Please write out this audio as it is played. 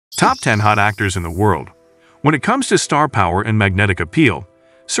Top 10 Hot Actors in the World. When it comes to star power and magnetic appeal,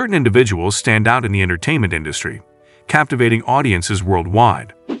 certain individuals stand out in the entertainment industry, captivating audiences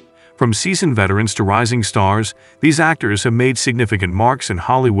worldwide. From seasoned veterans to rising stars, these actors have made significant marks in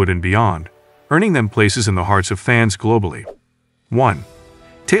Hollywood and beyond, earning them places in the hearts of fans globally. 1.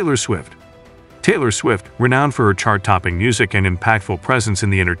 Taylor Swift. Taylor Swift, renowned for her chart-topping music and impactful presence in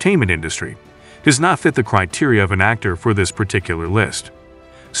the entertainment industry, does not fit the criteria of an actor for this particular list.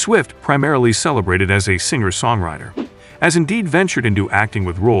 Swift, primarily celebrated as a singer-songwriter, has indeed ventured into acting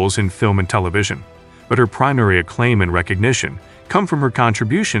with roles in film and television, but her primary acclaim and recognition come from her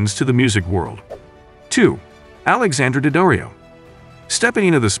contributions to the music world. 2. Alexandra Daddario. Stepping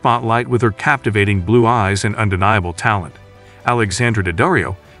into the spotlight with her captivating blue eyes and undeniable talent, Alexandra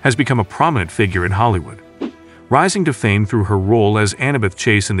Daddario has become a prominent figure in Hollywood. Rising to fame through her role as Annabeth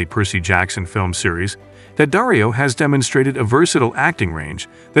Chase in the Percy Jackson film series, Daddario has demonstrated a versatile acting range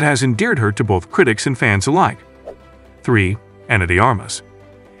that has endeared her to both critics and fans alike. 3. Ana de Armas.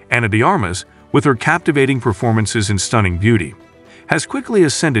 Ana de Armas, with her captivating performances and stunning beauty, has quickly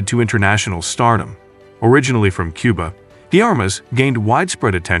ascended to international stardom. Originally from Cuba, de Armas gained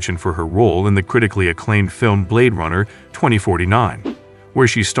widespread attention for her role in the critically acclaimed film Blade Runner 2049, where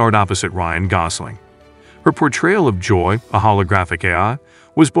she starred opposite Ryan Gosling. Her portrayal of Joy, a holographic AI,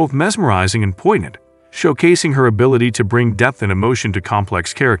 was both mesmerizing and poignant, showcasing her ability to bring depth and emotion to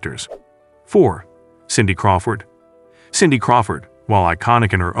complex characters. 4. Cindy Crawford. Cindy Crawford, while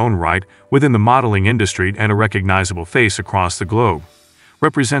iconic in her own right within the modeling industry and a recognizable face across the globe,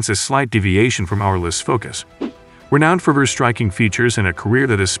 represents a slight deviation from our list's focus. Renowned for her striking features and a career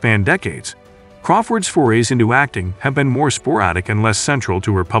that has spanned decades, Crawford's forays into acting have been more sporadic and less central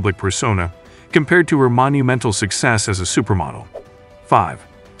to her public persona compared to her monumental success as a supermodel. 5.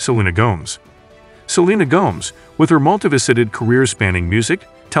 Selena Gomez. Selena Gomez, with her multifaceted career spanning music,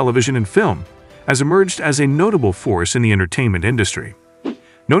 television, and film, has emerged as a notable force in the entertainment industry.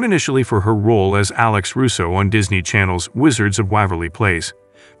 Known initially for her role as Alex Russo on Disney Channel's Wizards of Waverly Place,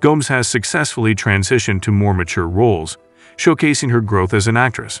 Gomez has successfully transitioned to more mature roles, showcasing her growth as an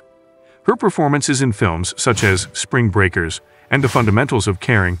actress. Her performances in films such as Spring Breakers and The Fundamentals of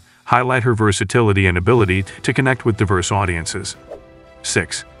Caring highlight her versatility and ability to connect with diverse audiences.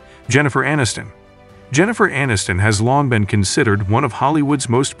 6. Jennifer Aniston. Jennifer Aniston has long been considered one of Hollywood's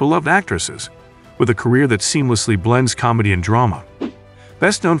most beloved actresses, with a career that seamlessly blends comedy and drama.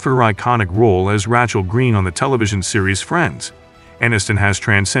 Best known for her iconic role as Rachel Green on the television series Friends, Aniston has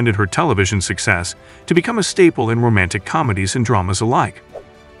transcended her television success to become a staple in romantic comedies and dramas alike.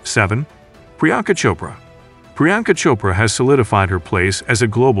 7. Priyanka Chopra. Priyanka Chopra has solidified her place as a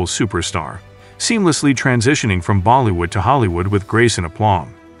global superstar, seamlessly transitioning from Bollywood to Hollywood with grace and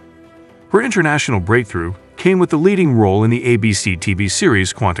aplomb. Her international breakthrough came with the leading role in the ABC TV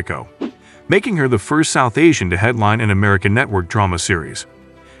series Quantico, making her the first South Asian to headline an American network drama series.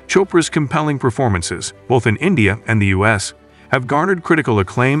 Chopra's compelling performances, both in India and the US, have garnered critical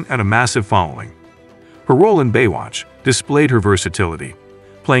acclaim and a massive following. Her role in Baywatch displayed her versatility,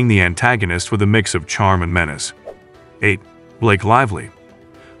 playing the antagonist with a mix of charm and menace. 8. Blake Lively.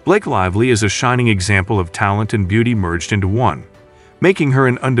 Blake Lively is a shining example of talent and beauty merged into one, making her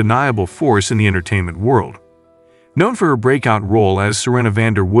an undeniable force in the entertainment world. Known for her breakout role as Serena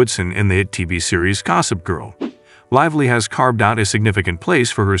van der Woodsen in the hit TV series Gossip Girl, Lively has carved out a significant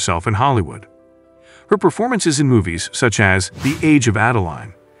place for herself in Hollywood. Her performances in movies such as The Age of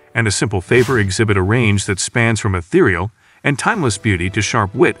Adeline and A Simple Favor exhibit a range that spans from ethereal and timeless beauty to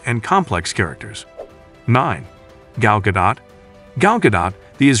sharp wit and complex characters. 9. Gal Gadot. Gal Gadot,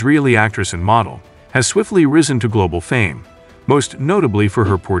 the Israeli actress and model, has swiftly risen to global fame, most notably for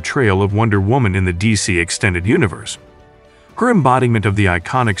her portrayal of Wonder Woman in the DC Extended Universe. Her embodiment of the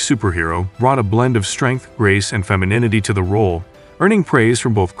iconic superhero brought a blend of strength, grace, and femininity to the role, earning praise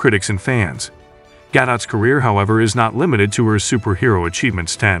from both critics and fans. Gadot's career, however, is not limited to her superhero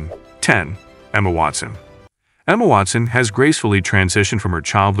achievements. 10. Emma Watson. Emma Watson has gracefully transitioned from her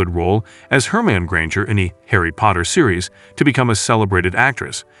childhood role as Hermione Granger in the Harry Potter series to become a celebrated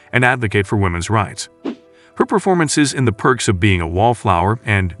actress and advocate for women's rights. Her performances in The Perks of Being a Wallflower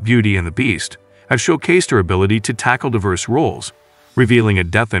and Beauty and the Beast have showcased her ability to tackle diverse roles, revealing a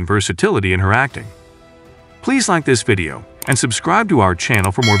depth and versatility in her acting. Please like this video and subscribe to our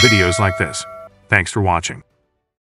channel for more videos like this. Thanks for watching.